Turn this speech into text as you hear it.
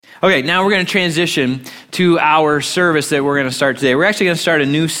Okay, now we're going to transition to our service that we're going to start today. We're actually going to start a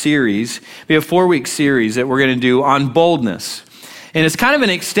new series. We have a 4-week series that we're going to do on boldness. And it's kind of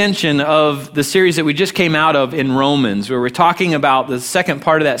an extension of the series that we just came out of in Romans, where we're talking about the second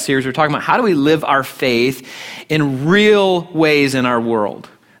part of that series. We're talking about how do we live our faith in real ways in our world,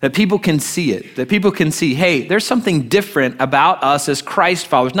 that people can see it, that people can see, hey, there's something different about us as Christ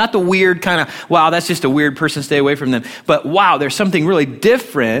followers. Not the weird kind of, wow, that's just a weird person, stay away from them. But wow, there's something really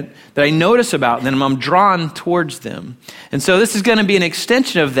different that I notice about them, and I'm drawn towards them. And so this is going to be an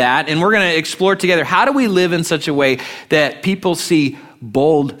extension of that, and we're going to explore together, how do we live in such a way that people see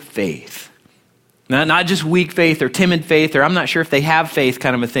bold faith? Not just weak faith or timid faith, or I'm not sure if they have faith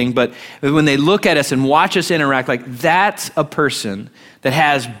kind of a thing, but when they look at us and watch us interact, like that's a person that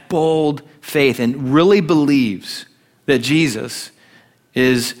has bold faith and really believes that Jesus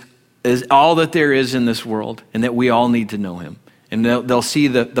is all that there is in this world and that we all need to know him. And they'll see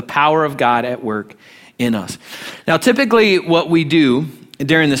the power of God at work in us. Now, typically what we do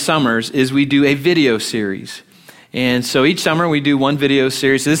during the summers is we do a video series. And so each summer we do one video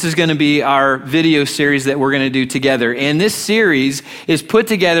series. So this is going to be our video series that we're going to do together. And this series is put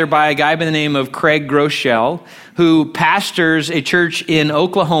together by a guy by the name of Craig Groeschel, who pastors a church in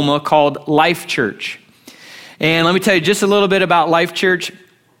Oklahoma called Life Church. And let me tell you just a little bit about Life Church.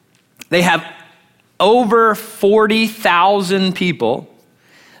 They have over 40,000 people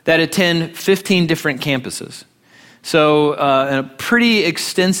that attend 15 different campuses. So a pretty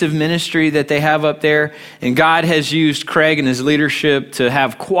extensive ministry that they have up there. And God has used Craig and his leadership to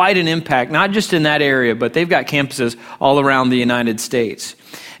have quite an impact, not just in that area, but they've got campuses all around the United States.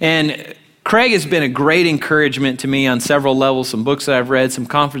 And Craig has been a great encouragement to me on several levels, some books that I've read, some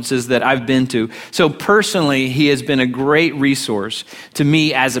conferences that I've been to. So personally, he has been a great resource to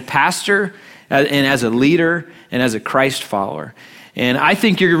me as a pastor and as a leader and as a Christ follower. And I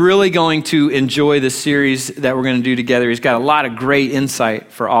think you're really going to enjoy this series that we're going to do together. He's got a lot of great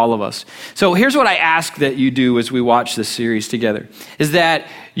insight for all of us. So here's what I ask that you do as we watch this series together, is that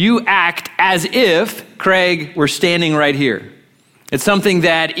you act as if Craig were standing right here. It's something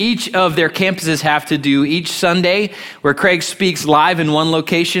that each of their campuses have to do each Sunday, where Craig speaks live in one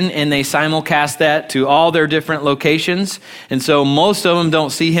location and they simulcast that to all their different locations. And so most of them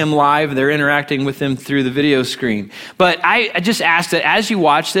don't see him live. They're interacting with him through the video screen. But I just ask that as you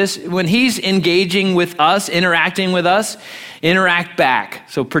watch this, when he's engaging with us, interacting with us, interact back.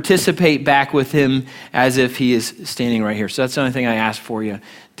 So participate back with him as if he is standing right here. So that's the only thing I ask for you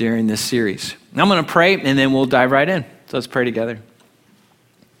during this series. I'm going to pray and then we'll dive right in. So let's pray together.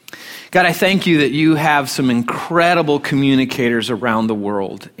 God, I thank you that you have some incredible communicators around the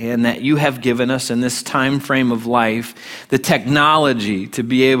world, and that you have given us in this time frame of life the technology to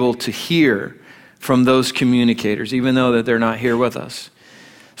be able to hear from those communicators, even though that they're not here with us.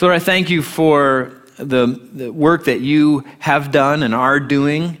 So Lord, I thank you for the work that you have done and are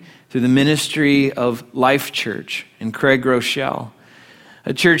doing through the ministry of Life Church and Craig Groeschel,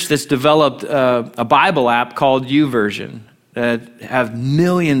 a church that's developed a Bible app called YouVersion, that have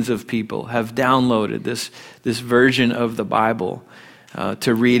millions of people have downloaded this version of the Bible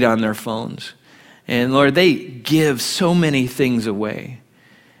to read on their phones. And Lord, they give so many things away.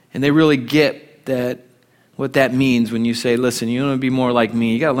 And they really get that what that means when you say, listen, you want to be more like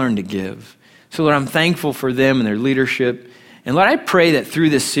me, you got to learn to give. So Lord, I'm thankful for them and their leadership. And Lord, I pray that through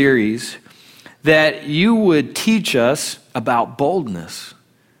this series that you would teach us about boldness.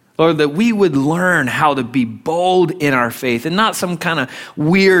 Lord, that we would learn how to be bold in our faith, and not some kind of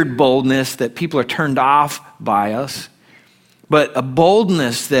weird boldness that people are turned off by us, but a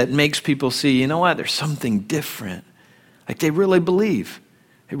boldness that makes people see, you know what, there's something different. Like they really believe.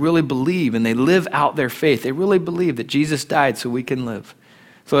 They really believe, and they live out their faith. They really believe that Jesus died so we can live.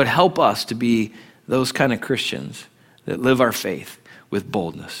 So it'd help us to be those kind of Christians that live our faith with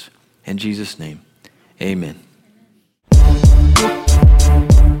boldness. In Jesus' name, amen.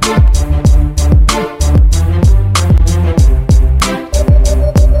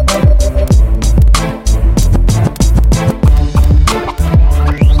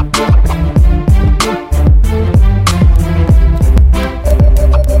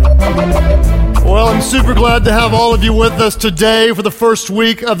 Well, I'm super glad to have all of you with us today for the first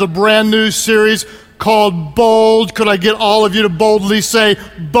week of the brand new series called Bold. Could I get all of you to boldly say,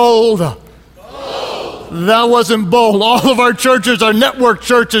 bold? That wasn't bold. All of our churches, our network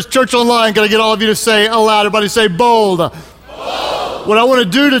churches, Church Online, can I get all of you to say aloud? Everybody say bold. Bold. What I want to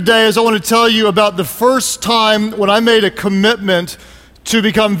do today is I want to tell you about the first time when I made a commitment to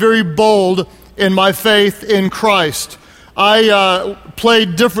become very bold in my faith in Christ. I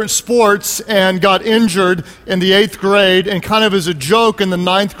played different sports and got injured in the 8th grade, and kind of as a joke in the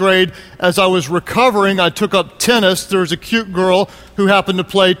 9th grade, as I was recovering, I took up tennis. There was a cute girl who happened to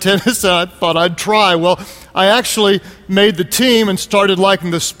play tennis, and I thought I'd try. Well, I actually made the team and started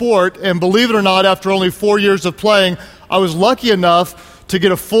liking the sport, and believe it or not, after only 4 years of playing, I was lucky enough to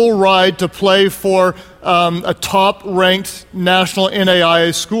get a full ride to play for a top-ranked national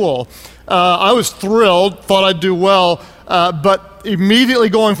NAIA school. I was thrilled, thought I'd do well, but immediately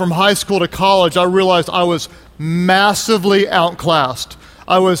going from high school to college, I realized I was massively outclassed.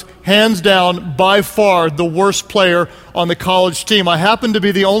 I was hands down, by far, the worst player on the college team. I happened to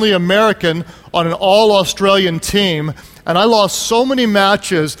be the only American on an all-Australian team, and I lost so many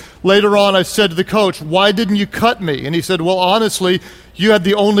matches. Later on, I said to the coach, "Why didn't you cut me?" And he said, "Well, honestly, you had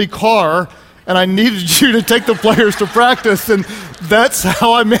the only car, and I needed you to take the players to practice, and that's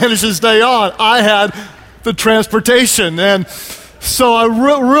how I managed to stay on. I had the transportation." And so I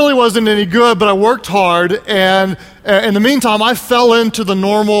really wasn't any good, but I worked hard, and in the meantime, I fell into the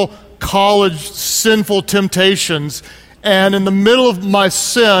normal college sinful temptations, and in the middle of my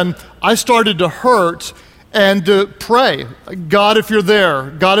sin, I started to hurt and to pray, "God, if you're there,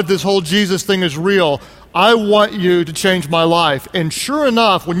 God, if this whole Jesus thing is real, I want you to change my life." And sure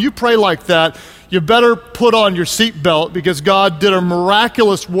enough, when you pray like that, you better put on your seatbelt, because God did a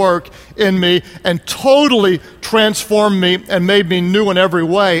miraculous work in me and totally transformed me and made me new in every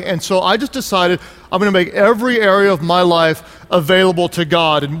way. And so I just decided I'm going to make every area of my life available to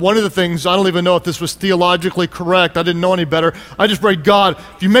God. And one of the things, I don't even know if this was theologically correct, I didn't know any better, I just prayed, "God,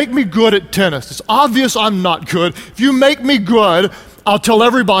 if you make me good at tennis, it's obvious I'm not good. If you make me good, I'll tell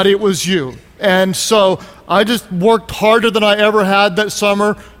everybody it was you." And so I just worked harder than I ever had that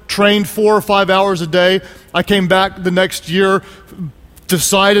summer, trained 4 or 5 hours a day. I came back the next year,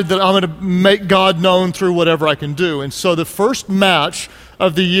 decided that I'm going to make God known through whatever I can do. And so the first match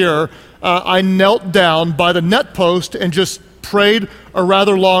of the year, I knelt down by the net post and just prayed a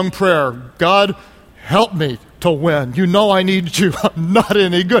rather long prayer. "God, help me to win. You know I need you. I'm not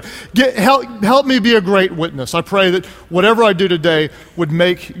any good. Help me be a great witness. I pray that whatever I do today would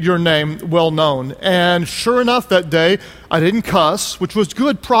make your name well known." And sure enough, that day, I didn't cuss, which was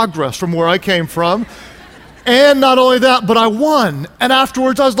good progress from where I came from. And not only that, but I won. And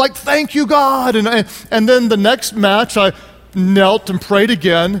afterwards, I was like, "Thank you, God." And then the next match, I knelt and prayed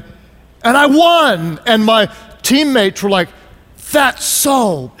again, and I won. And my teammates were like, "That's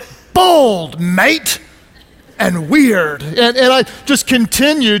so bold, mate, and weird." And I just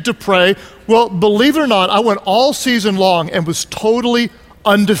continued to pray. Well, believe it or not, I went all season long and was totally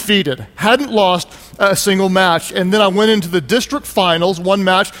undefeated. Hadn't lost a single match. And then I went into the district finals, one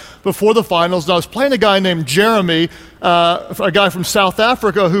match before the finals, and I was playing a guy named Jeremy, a guy from South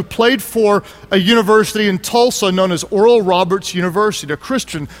Africa who played for a university in Tulsa known as Oral Roberts University, a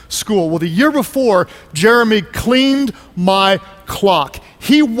Christian school. Well, the year before, Jeremy cleaned my clock.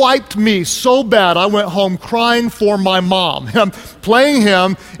 He wiped me so bad, I went home crying for my mom. I'm playing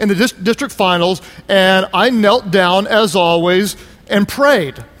him in the district finals, and I knelt down, as always, and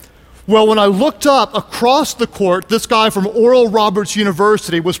prayed. Well, when I looked up across the court, this guy from Oral Roberts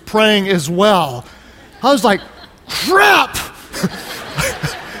University was praying as well. I was like, crap!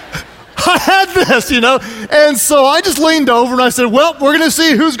 I had this, And so I just leaned over and I said, "Well, we're going to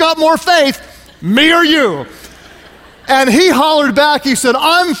see who's got more faith, me or you." And he hollered back, he said,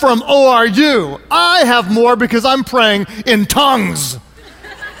 "I'm from ORU. I have more because I'm praying in tongues."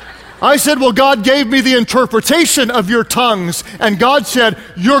 I said, "Well, God gave me the interpretation of your tongues." And God said,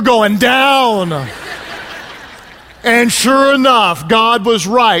 "You're going down." And sure enough, God was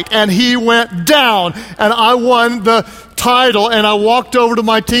right, and he went down, and I won the title. And I walked over to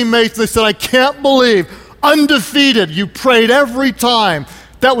my teammates, and they said, "I can't believe, undefeated, you prayed every time."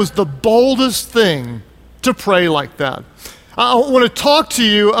 That was the boldest thing, to pray like that. I want to talk to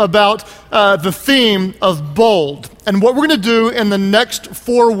you about the theme of bold. And what we're going to do in the next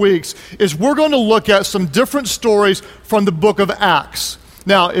 4 weeks is we're going to look at some different stories from the book of Acts.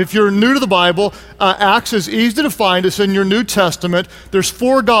 Now, if you're new to the Bible, Acts is easy to find. It's in your New Testament. There's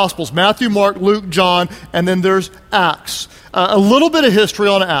 4 Gospels, Matthew, Mark, Luke, John, and then there's Acts. A little bit of history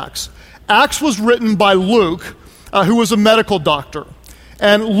on Acts. Acts was written by Luke, who was a medical doctor.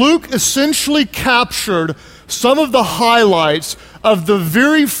 And Luke essentially captured some of the highlights of the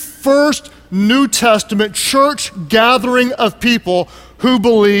very first New Testament church gathering of people who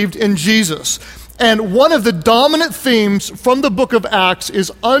believed in Jesus. And one of the dominant themes from the book of Acts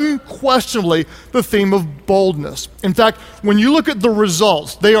is unquestionably the theme of boldness. In fact, when you look at the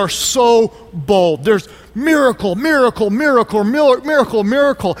results, they are so bold. There's miracle, miracle, miracle, miracle,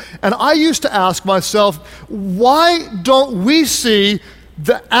 miracle. And I used to ask myself, why don't we see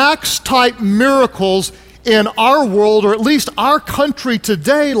the Acts-type miracles in our world, or at least our country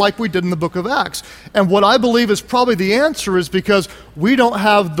today, like we did in the book of Acts? And what I believe is probably the answer is because we don't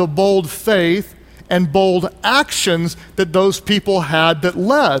have the bold faith and bold actions that those people had that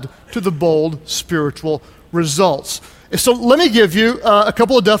led to the bold spiritual results. So let me give you a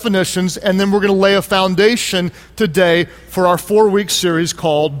couple of definitions, and then we're going to lay a foundation today for our 4-week series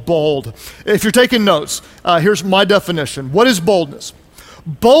called Bold. If you're taking notes, here's my definition. What is boldness?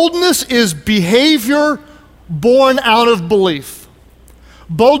 Boldness is behavior born out of belief.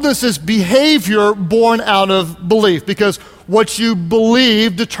 Boldness is behavior born out of belief, because what you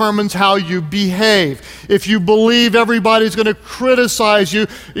believe determines how you behave. If you believe everybody's going to criticize you,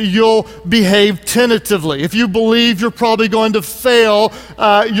 you'll behave tentatively. If you believe you're probably going to fail,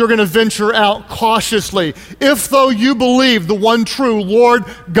 you're going to venture out cautiously. If, though, you believe the one true Lord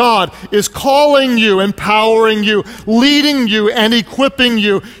God is calling you, empowering you, leading you, and equipping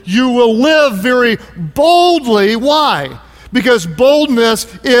you, you will live very boldly. Why? Because boldness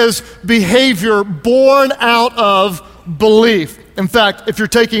is behavior born out of belief. In fact, if you're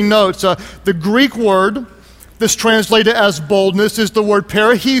taking notes, the Greek word that's translated as boldness is the word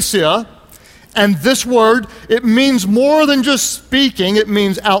parrhesia. And this word, it means more than just speaking. It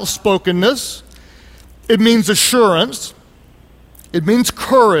means outspokenness. It means assurance. It means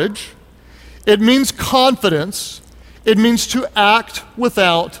courage. It means confidence. It means to act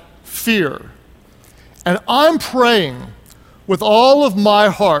without fear. And I'm praying with all of my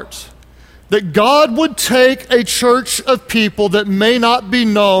heart that God would take a church of people that may not be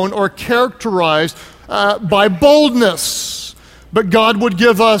known or characterized by boldness, but God would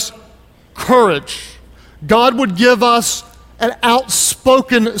give us courage. God would give us an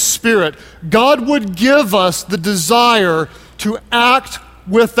outspoken spirit. God would give us the desire to act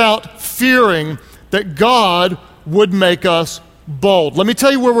without fearing, that God would make us bold. Let me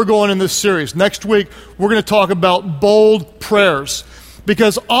tell you where we're going in this series. Next week, we're going to talk about bold prayers.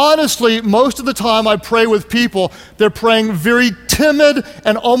 Because honestly, most of the time I pray with people, they're praying very timid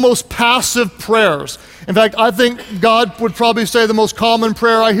and almost passive prayers. In fact, I think God would probably say the most common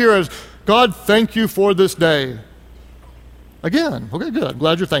prayer I hear is, God, thank you for this day. Again, okay, good.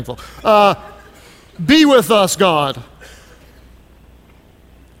 Glad you're thankful. Be with us, God.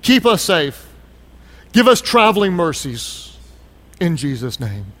 Keep us safe. Give us traveling mercies. In Jesus'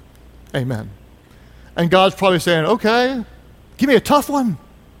 name, amen. And God's probably saying, okay, give me a tough one.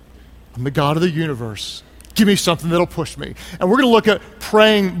 I'm the God of the universe. Give me something that'll push me. And we're going to look at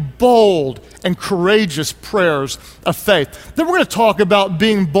praying bold and courageous prayers of faith. Then we're going to talk about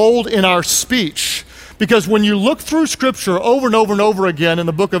being bold in our speech. Because when you look through Scripture over and over and over again in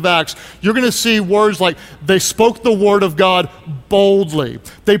the book of Acts, you're going to see words like they spoke the word of God boldly.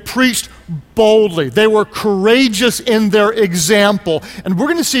 They preached boldly. They were courageous in their example. And we're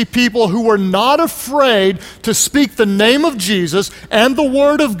going to see people who were not afraid to speak the name of Jesus and the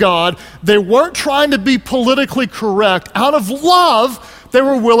word of God. They weren't trying to be politically correct. Out of love, they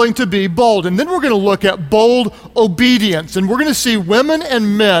were willing to be bold. And then we're going to look at bold obedience. And we're going to see women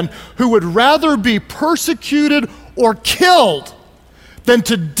and men who would rather be persecuted or killed than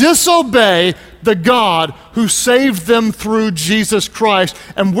to disobey the God who saved them through Jesus Christ.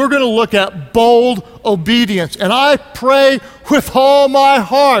 And we're going to look at bold obedience. And I pray with all my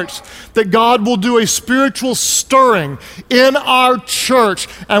heart that God will do a spiritual stirring in our church,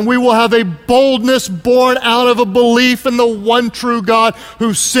 and we will have a boldness born out of a belief in the one true God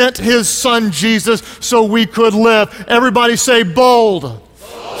who sent his son Jesus so we could live. Everybody say bold.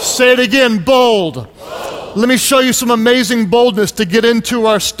 Bold. Say it again, bold. Bold. Let me show you some amazing boldness to get into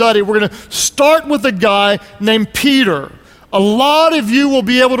our study. We're going to start with a guy named Peter. A lot of you will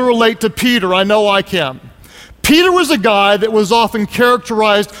be able to relate to Peter. I know I can. Peter was a guy that was often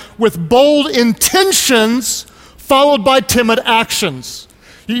characterized with bold intentions followed by timid actions.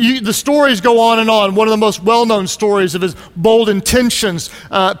 The stories go on and on. One of the most well-known stories of his bold intentions,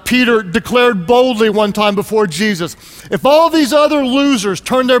 Peter declared boldly one time before Jesus, if all these other losers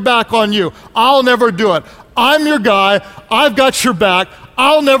turn their back on you, I'll never do it. I'm your guy. I've got your back.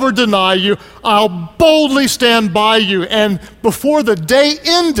 I'll never deny you. I'll boldly stand by you. And before the day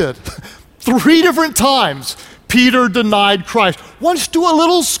ended, 3 different times, Peter denied Christ. Once to a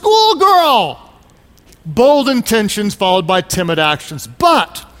little schoolgirl. Bold intentions followed by timid actions.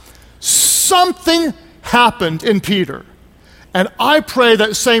 But something happened in Peter. And I pray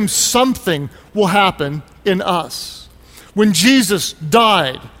that same something will happen in us. When Jesus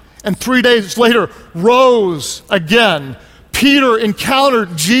died and 3 days later rose again, Peter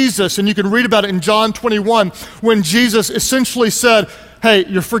encountered Jesus, and you can read about it in John 21, when Jesus essentially said, hey,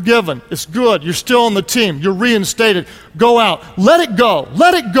 you're forgiven. It's good. You're still on the team. You're reinstated. Go out. Let it go.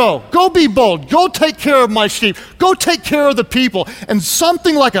 Let it go. Go be bold. Go take care of my sheep. Go take care of the people. And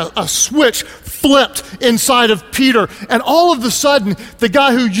something like a switch flipped inside of Peter. And all of a sudden, the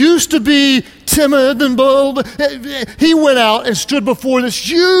guy who used to be timid and bold, he went out and stood before this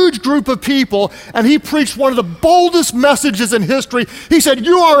huge group of people, and he preached one of the boldest messages in history. He said,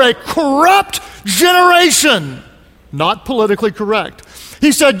 you are a corrupt generation. Not politically correct.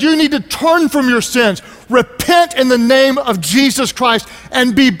 He said, you need to turn from your sins, repent in the name of Jesus Christ,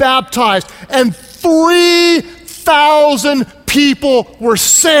 and be baptized. And 3,000 people were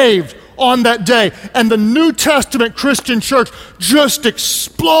saved on that day. And the New Testament Christian church just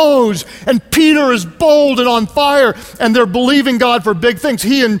explodes. And Peter is bold and on fire, and they're believing God for big things.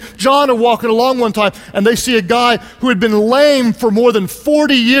 He and John are walking along one time, and they see a guy who had been lame for more than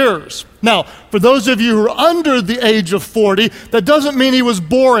 40 years. Now, for those of you who are under the age of 40, that doesn't mean he was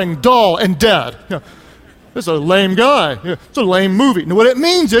boring, dull, and dead. This is a lame guy. It's a lame movie. Now, what it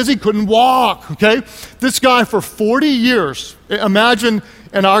means is he couldn't walk, okay? This guy for 40 years, imagine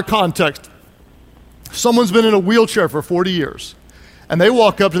in our context, someone's been in a wheelchair for 40 years, and they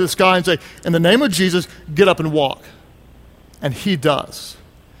walk up to this guy and say, in the name of Jesus, get up and walk. And he does.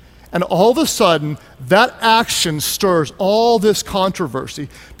 And all of a sudden, that action stirs all this controversy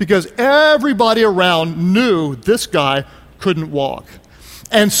because everybody around knew this guy couldn't walk.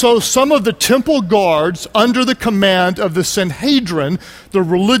 And so some of the temple guards, under the command of the Sanhedrin, the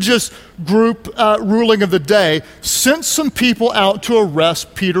religious group ruling of the day, sent some people out to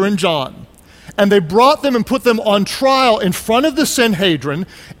arrest Peter and John. And they brought them and put them on trial in front of the Sanhedrin,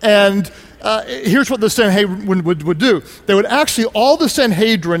 and here's what the Sanhedrin would do. They would actually, all the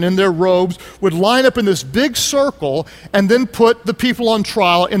Sanhedrin in their robes would line up in this big circle and then put the people on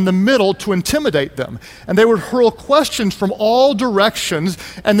trial in the middle to intimidate them. And they would hurl questions from all directions,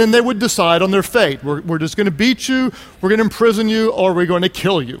 and then they would decide on their fate. We're just going to beat you, we're going to imprison you, or we're going to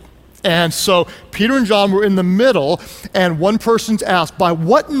kill you. And so Peter and John were in the middle, and one person's asked, by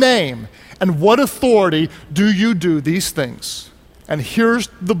what name and what authority do you do these things? And here's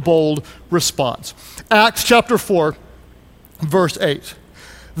the bold response. Acts chapter 4, verse 8.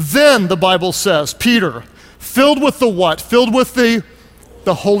 Then, the Bible says, Peter, filled with the what? Filled with the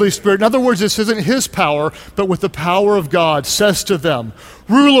Holy Spirit. In other words, this isn't his power, but with the power of God, says to them,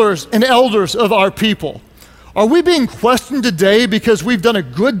 rulers and elders of our people, are we being questioned today because we've done a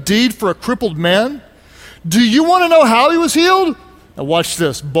good deed for a crippled man? Do you want to know how he was healed? Now watch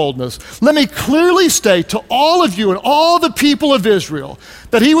this, boldness. Let me clearly state to all of you and all the people of Israel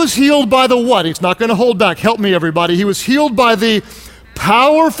that he was healed by the what? He's not going to hold back. Help me, everybody. He was healed by the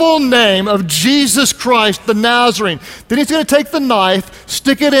powerful name of Jesus Christ, the Nazarene. Then he's going to take the knife,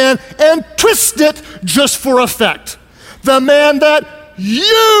 stick it in, and twist it just for effect. The man that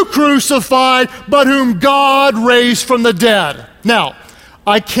you crucified, but whom God raised from the dead. Now,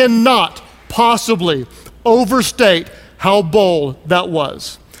 I cannot possibly overstate how bold that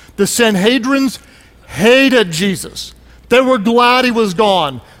was. The Sanhedrins hated Jesus. They were glad he was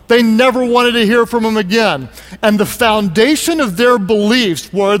gone. They never wanted to hear from him again. And the foundation of their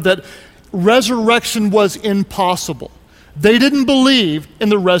beliefs were that resurrection was impossible. They didn't believe in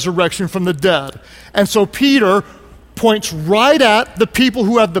the resurrection from the dead. And so Peter points right at the people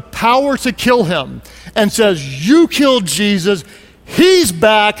who have the power to kill him and says, you killed Jesus, he's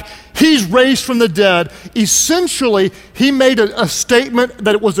back, he's raised from the dead. Essentially, he made a statement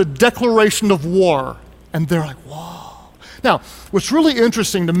that it was a declaration of war. And they're like, whoa. Now, what's really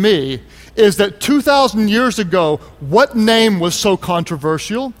interesting to me is that 2,000 years ago, what name was so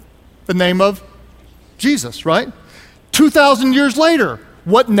controversial? The name of Jesus, right? 2,000 years later,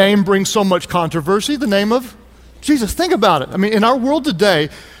 what name brings so much controversy? The name of Jesus. Think about it. I mean, in our world today,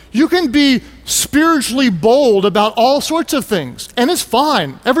 you can be spiritually bold about all sorts of things, and it's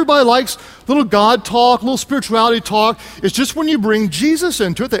fine. Everybody likes little God talk, little spirituality talk. It's just when you bring Jesus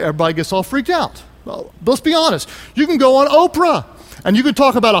into it that everybody gets all freaked out. Well, let's be honest. You can go on Oprah, and you can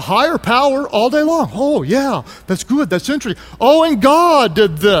talk about a higher power all day long. Oh, yeah, that's good, that's interesting. Oh, and God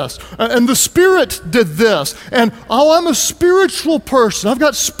did this, and the Spirit did this, and oh, I'm a spiritual person. I've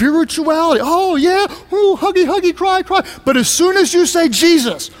got spirituality. Oh, yeah, oh, huggy, huggy, cry, cry. But as soon as you say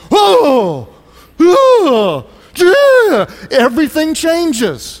Jesus, oh, yeah, everything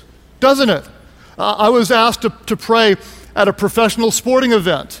changes, doesn't it? I was asked to pray at a professional sporting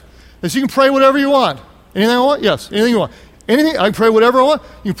event. So you can pray whatever you want. Anything you want? Yes, anything you want. Anything, I can pray whatever I want.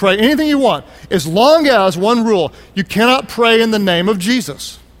 You can pray anything you want. As long as, one rule, you cannot pray in the name of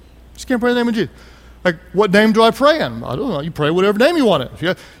Jesus. You just can't pray in the name of Jesus. Like, what name do I pray in? I don't know. You pray whatever name you want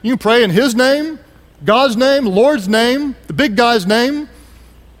it. You can pray in His name, God's name, Lord's name, the big guy's name,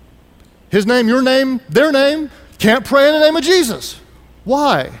 His name, your name, their name. Can't pray in the name of Jesus.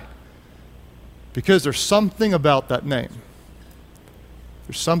 Why? Because there's something about that name.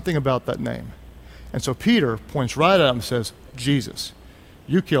 There's something about that name. And so Peter points right at him and says, Jesus,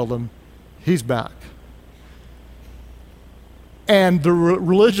 you killed him. He's back. And the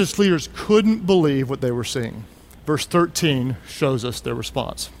religious leaders couldn't believe what they were seeing. Verse 13 shows us their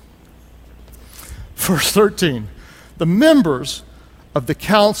response. Verse 13, the members of the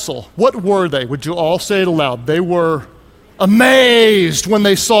council, what were they? Would you all say it aloud? They were amazed when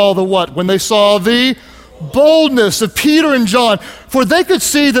they saw the what? When they saw the boldness of Peter and John. For they could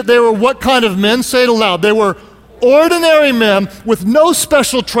see that they were what kind of men? Say it aloud. They were ordinary men with no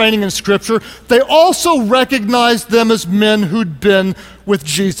special training in Scripture. They also recognized them as men who'd been with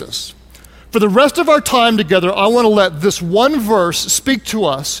Jesus. For the rest of our time together, I want to let this one verse speak to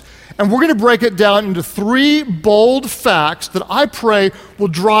us, and we're going to break it down into 3 bold facts that I pray will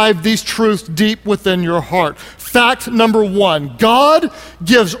drive these truths deep within your heart. Fact number 1, God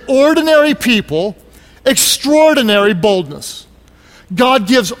gives ordinary people extraordinary boldness. God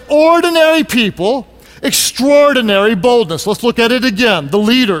gives ordinary people extraordinary boldness. Let's look at it again. The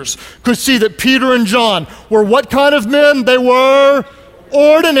leaders could see that Peter and John were what kind of men? They were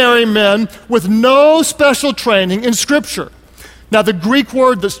ordinary men with no special training in Scripture. Now, the Greek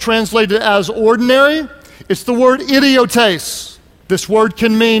word that's translated as ordinary, it's the word idiotes. This word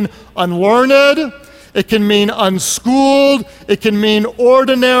can mean unlearned, it can mean unschooled, it can mean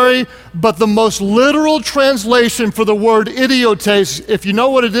ordinary, but the most literal translation for the word idiotes, if you know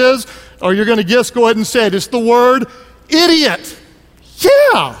what it is, or you're going to guess, go ahead and say it. It's the word idiot.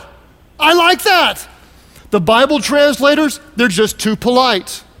 Yeah, I like that. The Bible translators, they're just too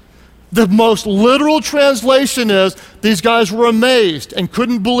polite. The most literal translation is, these guys were amazed and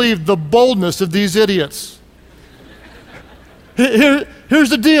couldn't believe the boldness of these idiots. Here's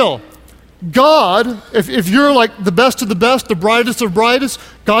the deal. God, if you're like the best of the best, the brightest of brightest,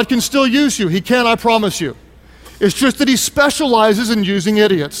 God can still use you. He can, I promise you. It's just that He specializes in using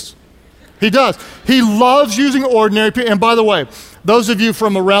idiots. He does. He loves using ordinary people. And by the way, those of you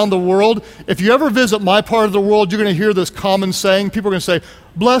from around the world, if you ever visit my part of the world, you're going to hear this common saying. People are going to say,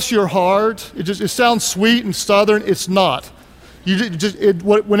 bless your heart. It sounds sweet and southern. It's not.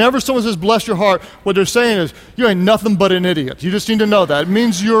 Whenever someone says bless your heart, what they're saying is, you ain't nothing but an idiot. You just need to know that. It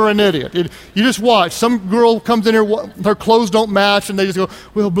means you're an idiot. You just watch. Some girl comes in here, her clothes don't match, and they just go,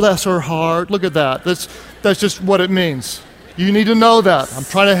 well, bless her heart. Look at that. That's just what it means. You need to know that. I'm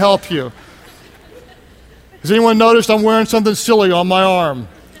trying to help you. Has anyone noticed I'm wearing something silly on my arm?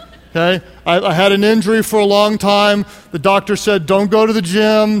 Okay? I had an injury for a long time. The doctor said, don't go to the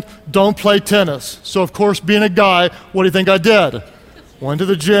gym, don't play tennis. So, of course, being a guy, what do you think I did? Went to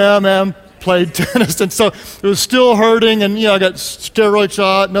the gym and played tennis. And so it was still hurting, and I got steroid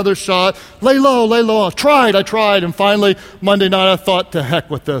shot, another shot. Lay low, lay low. I tried. And finally, Monday night, I thought, to heck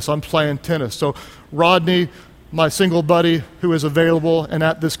with this. I'm playing tennis. So Rodney, my single buddy who is available and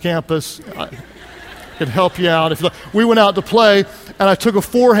at this campus, could help you out. We went out to play, and I took a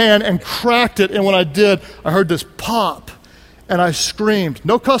forehand and cracked it, and when I did, I heard this pop, and I screamed.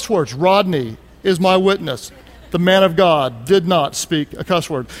 No cuss words. Rodney is my witness. The man of God did not speak a cuss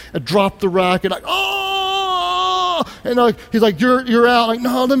word. I dropped the racket, and he's like, you're out. I'm like,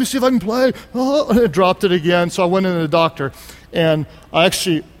 no, let me see if I can play. And I dropped it again, so I went into the doctor, and I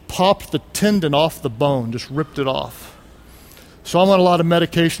actually popped the tendon off the bone, just ripped it off. So I'm on a lot of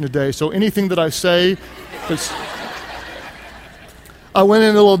medication today, so anything that I say, I went in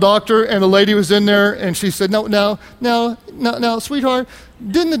to the little doctor, and the lady was in there, and she said, no, sweetheart,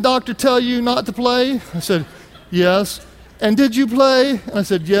 didn't the doctor tell you not to play? I said, yes. And did you play? And I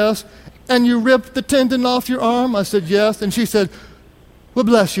said, yes. And you ripped the tendon off your arm? I said, yes. And she said, well,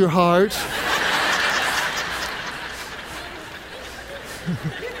 bless your heart.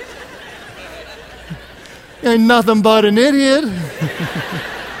 Ain't nothing but an idiot.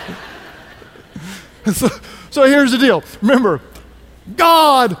 So here's the deal. Remember,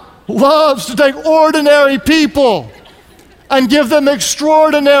 God loves to take ordinary people and give them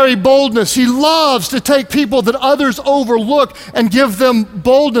extraordinary boldness. He loves to take people that others overlook and give them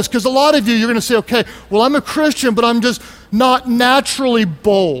boldness. Because a lot of you're going to say, okay, well, I'm a Christian, but I'm just not naturally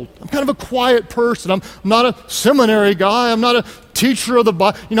bold. I'm kind of a quiet person. I'm not a seminary guy. I'm not a teacher of the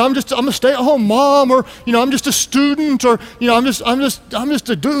Bible. I'm a stay-at-home mom, or I'm just a student, or I'm just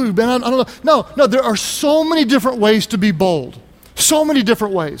a dude, man. I don't know. No, there are so many different ways to be bold. So many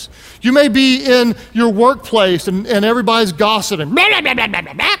different ways. You may be in your workplace and everybody's gossiping.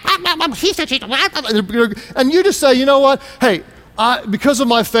 And you just say, you know what? Hey, because of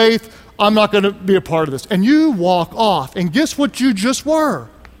my faith, I'm not going to be a part of this. And you walk off. And guess what you just were?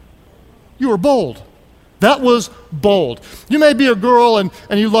 You were bold. That was bold. You may be a girl and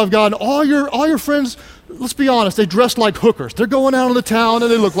you love God, and all your friends, let's be honest, they dress like hookers. They're going out in the town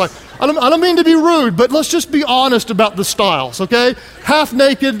and they look like, I don't mean to be rude, but let's just be honest about the styles, okay? Half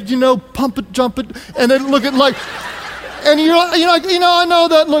naked, pump it, jump it, and they look at like, and you're like, I know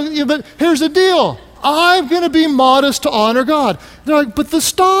that, look, but here's the deal. I'm going to be modest to honor God. They're like, but the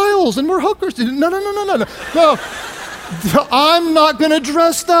styles, and we're hookers. No. I'm not going to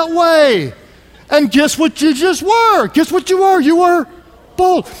dress that way. And guess what you just were? Guess what you were? You were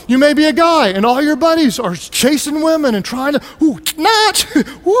bold. You may be a guy, and all your buddies are chasing women and trying to, not,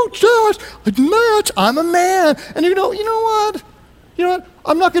 I'm a man. And you know what?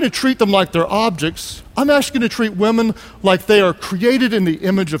 I'm not going to treat them like they're objects. I'm actually going to treat women like they are created in the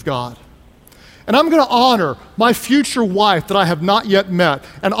image of God. And I'm going to honor my future wife that I have not yet met,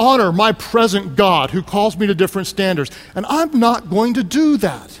 and honor my present God who calls me to different standards. And I'm not going to do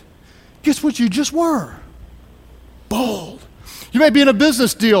that. Guess what you just were? Bold. You may be in a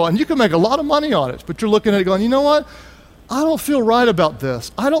business deal and you can make a lot of money on it, but you're looking at it going, you know what? I don't feel right about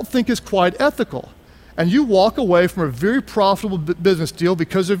this. I don't think it's quite ethical. And you walk away from a very profitable business deal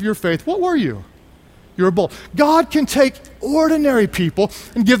because of your faith. What were you? You were bold. God can take ordinary people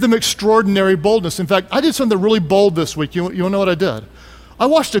and give them extraordinary boldness. In fact, I did something really bold this week. You know what I did? I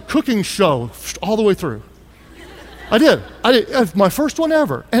watched a cooking show all the way through. I did. It's my first one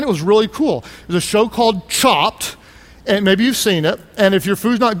ever, and it was really cool. It was a show called Chopped, and maybe you've seen it, and if your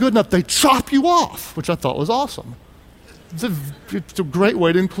food's not good enough, they chop you off, which I thought was awesome. It's a great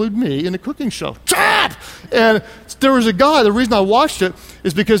way to include me in a cooking show. Chop! And there was a guy, the reason I watched it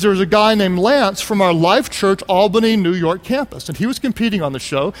is because there was a guy named Lance from our Life Church Albany, New York campus, and he was competing on the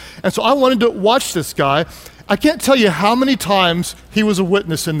show, and so I wanted to watch this guy. I can't tell you how many times he was a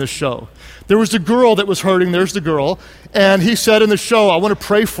witness in this show. There was a girl that was hurting, there's the girl, and he said in the show, I want to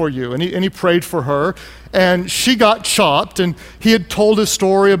pray for you, and he prayed for her, and she got chopped, and he had told his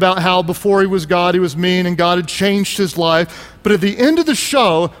story about how before he was God, he was mean, and God had changed his life. But at the end of the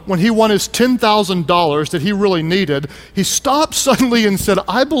show, when he won his $10,000 that he really needed, he stopped suddenly and said,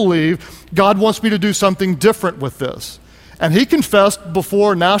 I believe God wants me to do something different with this. And he confessed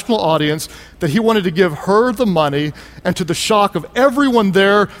before a national audience that he wanted to give her the money, and to the shock of everyone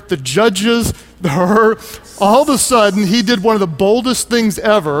there, the judges, her, all of a sudden he did one of the boldest things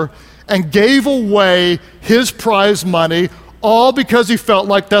ever and gave away his prize money, all because he felt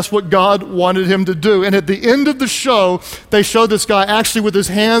like that's what God wanted him to do. And at the end of the show, they show this guy actually with his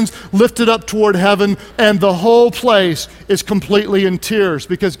hands lifted up toward heaven, and the whole place is completely in tears,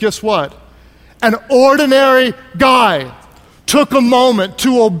 because guess what? An ordinary guy took a moment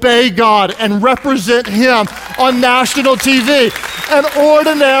to obey God and represent him on national TV. An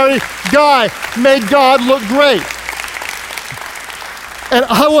ordinary guy made God look great. And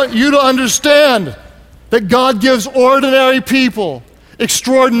I want you to understand that God gives ordinary people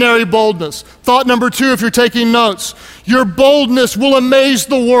extraordinary boldness. Thought number 2, if you're taking notes, your boldness will amaze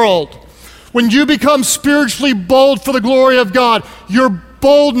the world. When you become spiritually bold for the glory of God, your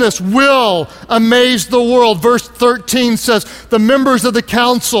boldness will amaze the world. Verse 13 says, the members of the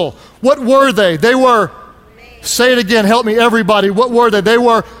council, what were they? They were, say it again, help me everybody, what were they? They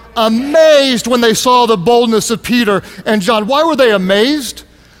were amazed when they saw the boldness of Peter and John. Why were they amazed?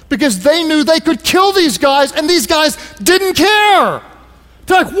 Because they knew they could kill these guys, and these guys didn't care.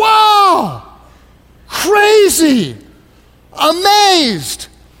 They're like, wow, crazy, amazed.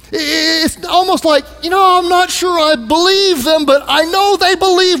 It's almost like, I'm not sure I believe them, but I know they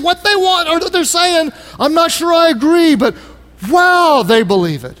believe what they want, or they're saying, I'm not sure I agree, but wow, they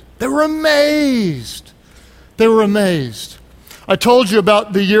believe it. They were amazed. They were amazed. I told you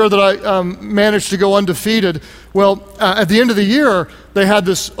about the year that I managed to go undefeated. Well, at the end of the year, they had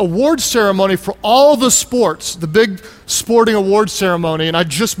this award ceremony for all the sports, the big sporting award ceremony, and I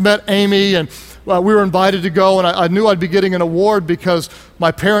just met Amy, and we were invited to go, and I knew I'd be getting an award because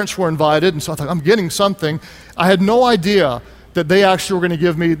my parents were invited, and so I thought, I'm getting something. I had no idea that they actually were going to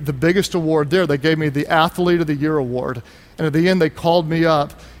give me the biggest award there. They gave me the Athlete of the Year award, and at the end, they called me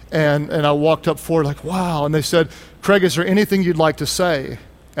up, and I walked up forward like, wow, and they said, Craig, is there anything you'd like to say?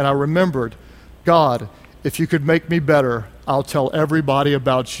 And I remembered, God, if you could make me better, I'll tell everybody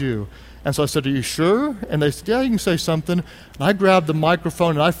about you. And so I said, are you sure? And they said, yeah, you can say something. And I grabbed the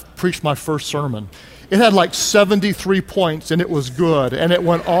microphone and I preached my first sermon. It had like 73 points and it was good. And it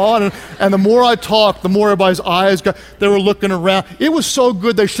went on. And the more I talked, the more everybody's eyes they were looking around. It was so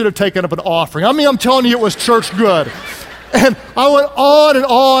good they should have taken up an offering. I mean, I'm telling you, it was church good. And I went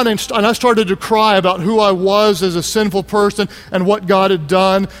on, and I started to cry about who I was as a sinful person and what God had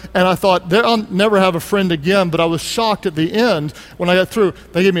done. And I thought, I'll never have a friend again. But I was shocked at the end when I got through.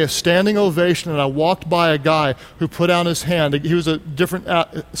 They gave me a standing ovation, and I walked by a guy who put out his hand. He was a different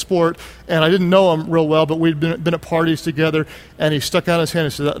sport, and I didn't know him real well, but we'd been at parties together. And he stuck out his hand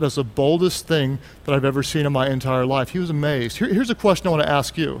and said, that's the boldest thing that I've ever seen in my entire life. He was amazed. Here's a question I want to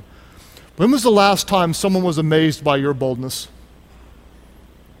ask you. When was the last time someone was amazed by your boldness?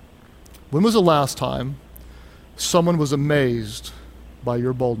 When was the last time someone was amazed by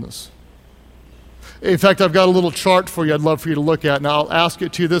your boldness? In fact, I've got a little chart for you I'd love for you to look at. Now, I'll ask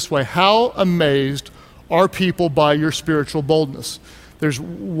it to you this way. How amazed are people by your spiritual boldness? There's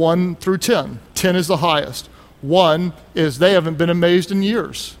 1 through 10. 10 is the highest. 1 is they haven't been amazed in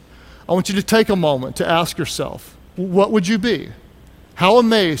years. I want you to take a moment to ask yourself, what would you be? How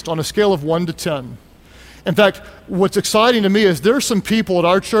amazed on a scale of 1 to 10? In fact, what's exciting to me is there are some people at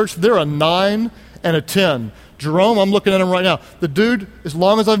our church, they're a 9 and a 10. Jerome, I'm looking at him right now. The dude, as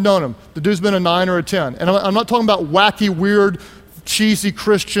long as I've known him, the dude's been a 9 or a 10. And I'm not talking about wacky, weird, cheesy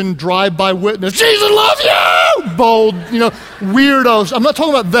Christian drive-by witness. Jesus loves you! Bold, weirdos. I'm not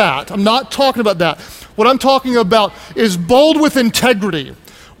talking about that. I'm not talking about that. What I'm talking about is bold with integrity.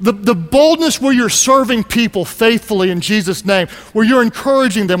 The boldness where you're serving people faithfully in Jesus' name, where you're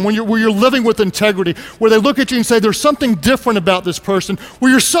encouraging them, where you're living with integrity, where they look at you and say, there's something different about this person, where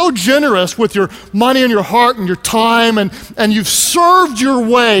you're so generous with your money and your heart and your time, and you've served your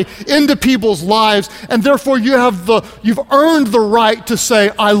way into people's lives, and therefore you've earned the right to say,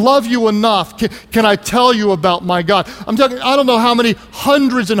 I love you enough. Can I tell you about my God? I don't know how many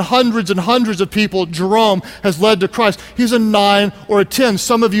hundreds and hundreds and hundreds of people Jerome has led to Christ. He's a 9 or a 10.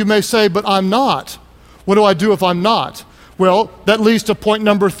 Some of you may say, but I'm not. What do I do if I'm not? Well, that leads to point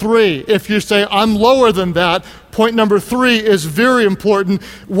number 3. If you say, I'm lower than that, point number 3 is very important.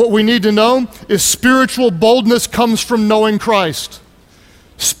 What we need to know is spiritual boldness comes from knowing Christ.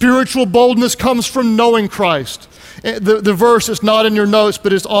 Spiritual boldness comes from knowing Christ. The verse is not in your notes,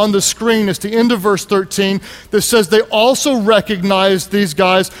 but it's on the screen. It's the end of verse 13 that says they also recognized these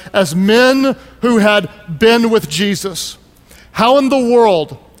guys as men who had been with Jesus. How in the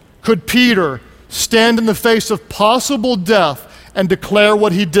world could Peter stand in the face of possible death and declare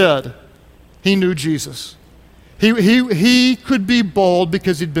what he did? He knew Jesus. He could be bold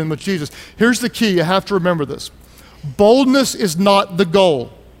because he'd been with Jesus. Here's the key. You have to remember this. Boldness is not the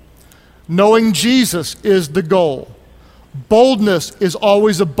goal. Knowing Jesus is the goal. Boldness is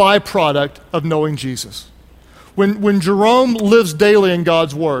always a byproduct of knowing Jesus. When Jerome lives daily in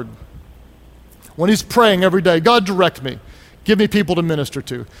God's Word, when he's praying every day, God, direct me. Give me people to minister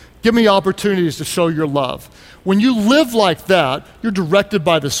to. Give me opportunities to show your love. When you live like that, you're directed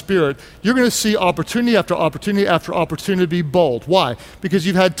by the Spirit. You're going to see opportunity after opportunity after opportunity to be bold. Why? Because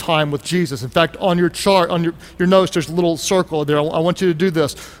you've had time with Jesus. In fact, on your chart, on your notes, there's a little circle there. I want you to do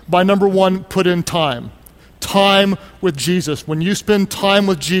this. By number 1, put in time. Time with Jesus. When you spend time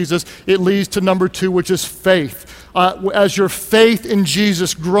with Jesus, it leads to number 2, which is faith. As your faith in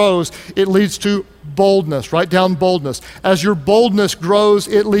Jesus grows, it leads to boldness. Write down boldness. As your boldness grows,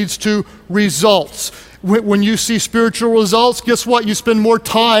 it leads to results. When you see spiritual results, guess what? You spend more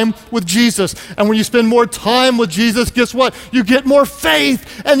time with Jesus. And when you spend more time with Jesus, guess what? You get more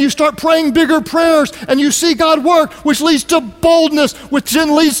faith and you start praying bigger prayers and you see God work, which leads to boldness, which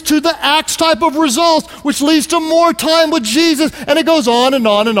then leads to the Acts type of results, which leads to more time with Jesus. And it goes on and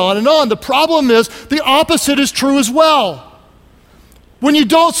on and on and on. The problem is the opposite is true as well. When you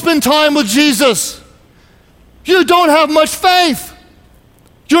don't spend time with Jesus, you don't have much faith.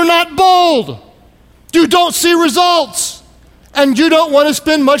 You're not bold. You don't see results, and you don't want to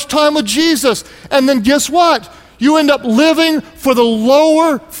spend much time with Jesus. And then guess what? You end up living for the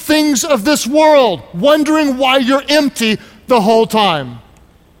lower things of this world, wondering why you're empty the whole time.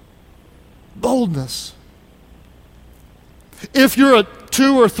 Boldness. If you're a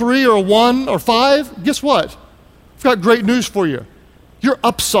 2 or 3 or 1 or 5, guess what? I've got great news for you. Your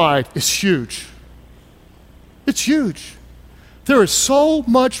upside is huge. It's huge. There is so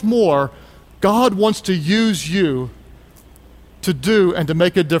much more God wants to use you to do and to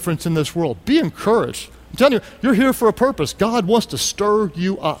make a difference in this world. Be encouraged. I'm telling you, you're here for a purpose. God wants to stir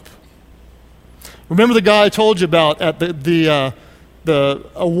you up. Remember the guy I told you about at the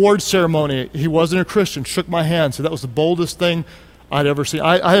award ceremony? He wasn't a Christian, shook my hand, said that was the boldest thing I'd ever seen.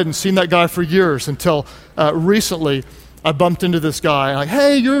 I hadn't seen that guy for years until recently I bumped into this guy. I'm like,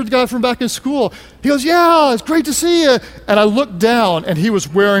 hey, you're the guy from back in school. He goes, yeah, it's great to see you. And I looked down, and he was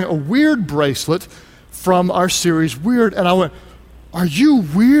wearing a weird bracelet from our series, Weird. And I went, are you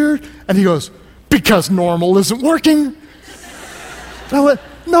weird? And he goes, because normal isn't working. And I went,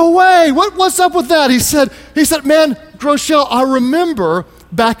 no way, what's up with that? He said, man, Groeschel, I remember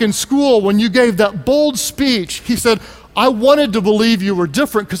back in school when you gave that bold speech. He said, I wanted to believe you were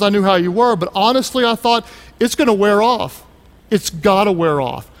different because I knew how you were, but honestly, I thought it's going to wear off. It's got to wear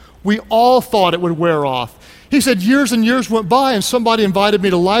off. We all thought it would wear off. He said, years and years went by and somebody invited me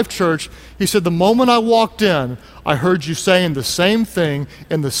to Life Church. He said, the moment I walked in, I heard you saying the same thing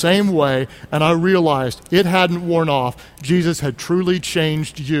in the same way, and I realized it hadn't worn off. Jesus had truly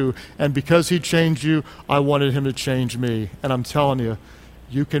changed you, and because he changed you, I wanted him to change me. And I'm telling you,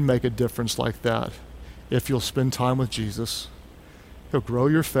 you can make a difference like that if you'll spend time with Jesus. He'll grow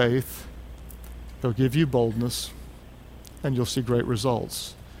your faith, he'll give you boldness, and you'll see great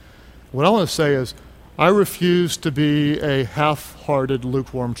results. What I want to say is, I refuse to be a half-hearted,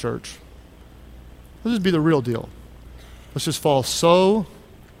 lukewarm church. Let's just be the real deal. Let's just fall so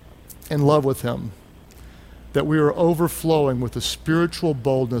in love with him that we are overflowing with the spiritual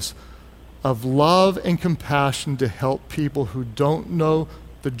boldness of love and compassion to help people who don't know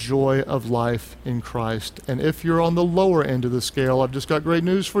the joy of life in Christ. And if you're on the lower end of the scale, I've just got great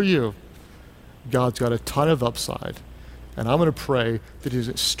news for you. God's got a ton of upside. And I'm going to pray that he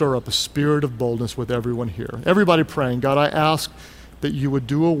stir up a spirit of boldness with everyone here. Everybody praying, God, I ask that you would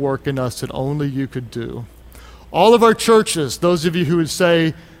do a work in us that only you could do. All of our churches, those of you who would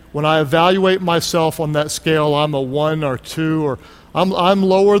say, when I evaluate myself on that scale, I'm a 1 or 2, or I'm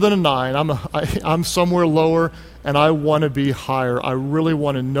lower than a 9. I'm somewhere lower, and I want to be higher. I really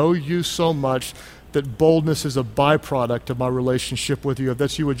want to know you so much that boldness is a byproduct of my relationship with you. If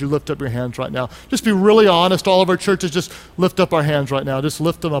that's you, would you lift up your hands right now? Just be really honest. All of our churches, just lift up our hands right now. Just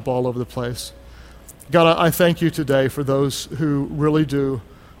lift them up all over the place. God, I thank you today for those who really do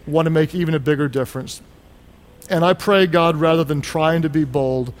want to make even a bigger difference. And I pray, God, rather than trying to be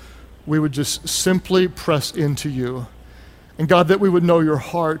bold, we would just simply press into you. And God, that we would know your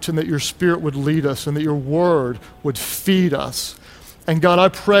heart and that your spirit would lead us and that your word would feed us. And God, I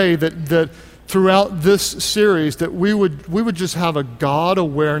pray that throughout this series that we would just have a God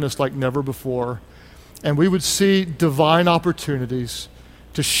awareness like never before. And we would see divine opportunities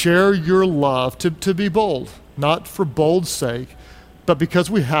to share your love, to be bold, not for bold's sake, but because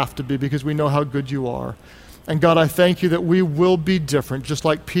we have to be, because we know how good you are. And God, I thank you that we will be different, just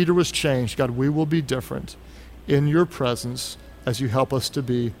like Peter was changed. God, we will be different in your presence as you help us to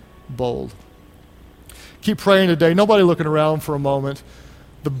be bold. Keep praying today. Nobody looking around for a moment.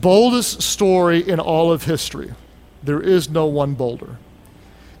 The boldest story in all of history, there is no one bolder,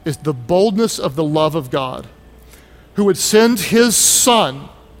 is the boldness of the love of God, who would send his son,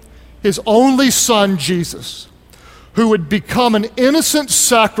 his only son, Jesus, who would become an innocent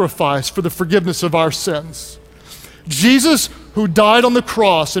sacrifice for the forgiveness of our sins. Jesus, who died on the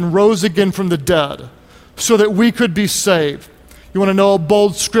cross and rose again from the dead so that we could be saved. You want to know a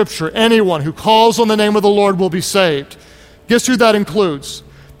bold scripture? Anyone who calls on the name of the Lord will be saved. Guess who that includes?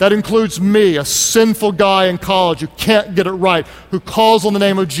 That includes me, a sinful guy in college who can't get it right, who calls on the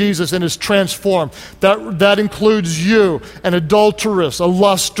name of Jesus and is transformed. That includes you, an adulteress, a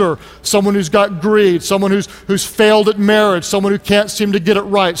luster, someone who's got greed, someone who's failed at marriage, someone who can't seem to get it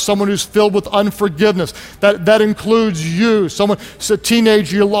right, someone who's filled with unforgiveness. That includes you, a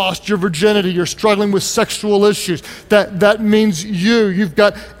teenager, you lost your virginity, you're struggling with sexual issues. That means you. You've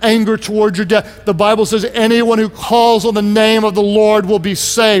got anger toward your dad. The Bible says anyone who calls on the name of the Lord will be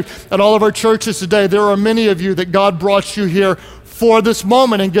saved. At all of our churches today, there are many of you that God brought you here for this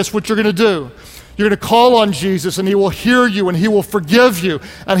moment, and guess what you're going to do? You're going to call on Jesus, and he will hear you, and he will forgive you,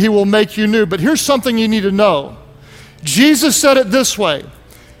 and he will make you new. But here's something you need to know. Jesus said it this way.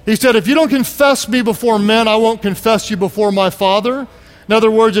 He said, if you don't confess me before men, I won't confess you before my Father. In other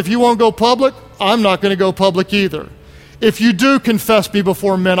words, if you won't go public, I'm not going to go public either. If you do confess me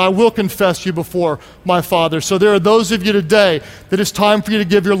before men, I will confess you before my Father. So there are those of you today that it's time for you to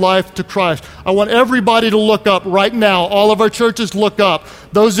give your life to Christ. I want everybody to look up right now. All of our churches, look up.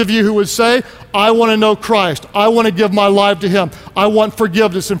 Those of you who would say, I want to know Christ. I want to give my life to him. I want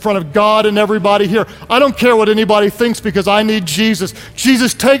forgiveness in front of God and everybody here. I don't care what anybody thinks because I need Jesus.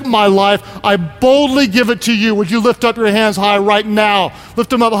 Jesus, take my life. I boldly give it to you. Would you lift up your hands high right now? Lift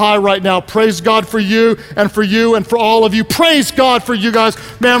them up high right now. Praise God for you and for all of you. Praise God for you guys.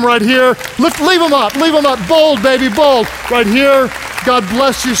 Ma'am, right here. Leave them up. Bold, baby, bold. Right here. God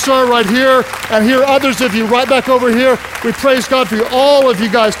bless you, sir, right here. And here, others of you right back over here. We praise God for you, all of you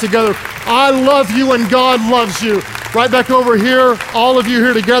guys together. I love you and God loves you. Right back over here, all of you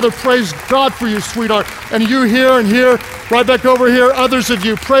here together, praise God for you, sweetheart. And you here and here, right back over here, others of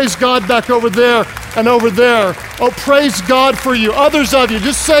you, praise God back over there and over there. Oh, praise God for you. Others of you,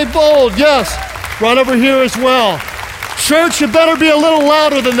 just say bold, yes, right over here as well. Church, you better be a little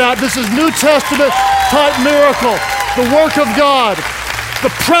louder than that. This is New Testament type miracle. The work of God, the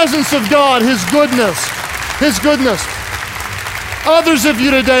presence of God, His goodness, His goodness. Others of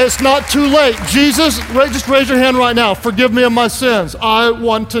you today, it's not too late. Jesus, just raise your hand right now. Forgive me of my sins. I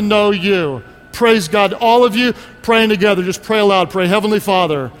want to know you. Praise God. All of you praying together, just pray aloud. Pray, Heavenly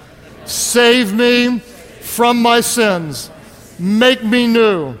Father, save me from my sins. Make me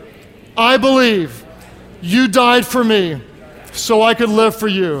new. I believe you died for me so I could live for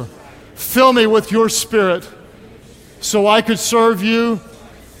you. Fill me with your Spirit so I could serve you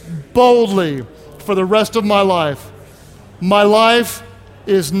boldly for the rest of my life. My life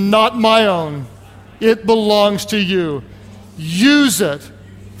is not my own. It belongs to you. Use it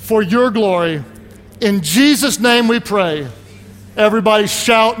for your glory. In Jesus' name we pray. Everybody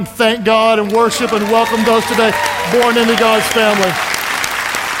shout and thank God and worship and welcome those today born into God's family.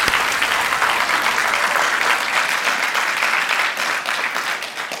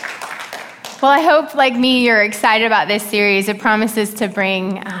 Well, I hope, like me, you're excited about this series. It promises to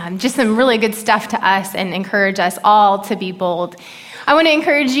bring just some really good stuff to us and encourage us all to be bold. I want to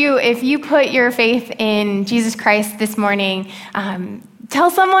encourage you, if you put your faith in Jesus Christ this morning, tell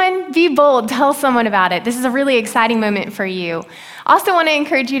someone, be bold, tell someone about it. This is a really exciting moment for you. Also want to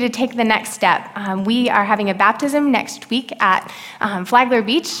encourage you to take the next step. We are having a baptism next week at Flagler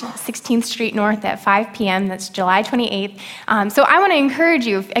Beach, 16th Street North at 5 p.m. That's July 28th. So I want to encourage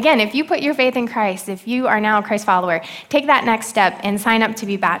you, again, if you put your faith in Christ, if you are now a Christ follower, take that next step and sign up to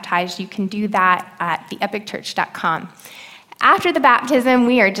be baptized. You can do that at theepicchurch.com. After the baptism,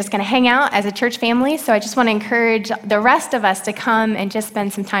 we are just going to hang out as a church family, so I just want to encourage the rest of us to come and just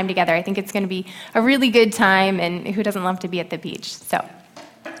spend some time together. I think it's going to be a really good time, and who doesn't love to be at the beach? So,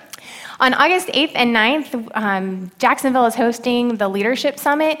 on August 8th and 9th, Jacksonville is hosting the Leadership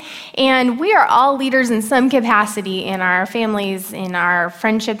Summit, and we are all leaders in some capacity in our families, in our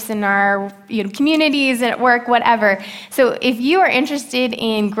friendships, in our communities, at work, whatever. So if you are interested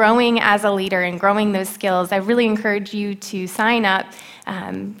in growing as a leader and growing those skills, I really encourage you to sign up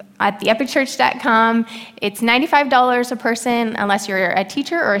at theepicchurch.com. It's $95 a person unless you're a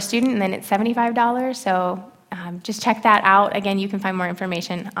teacher or a student, and then it's $75. So just check that out. Again, you can find more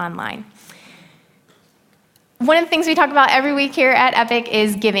information online. One of the things we talk about every week here at Epic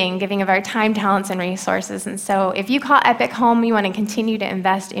is giving of our time, talents, and resources. And so if you call Epic home, you want to continue to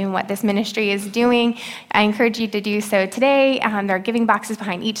invest in what this ministry is doing, I encourage you to do so today. There are giving boxes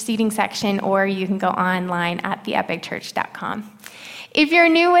behind each seating section, or you can go online at theepicchurch.com. If you're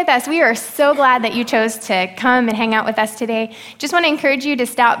new with us, we are so glad that you chose to come and hang out with us today. Just want to encourage you to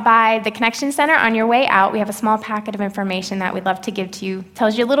stop by the Connection Center on your way out. We have a small packet of information that we'd love to give to you.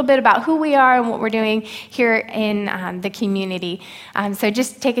 Tells you a little bit about who we are and what we're doing here in the community. So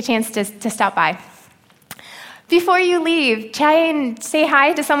just take a chance to stop by. Before you leave, try and say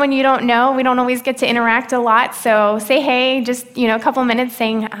hi to someone you don't know. We don't always get to interact a lot, so say hey, just a couple minutes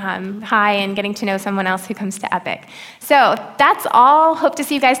saying hi and getting to know someone else who comes to Epic. So that's all. Hope to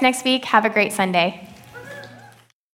see you guys next week. Have a great Sunday.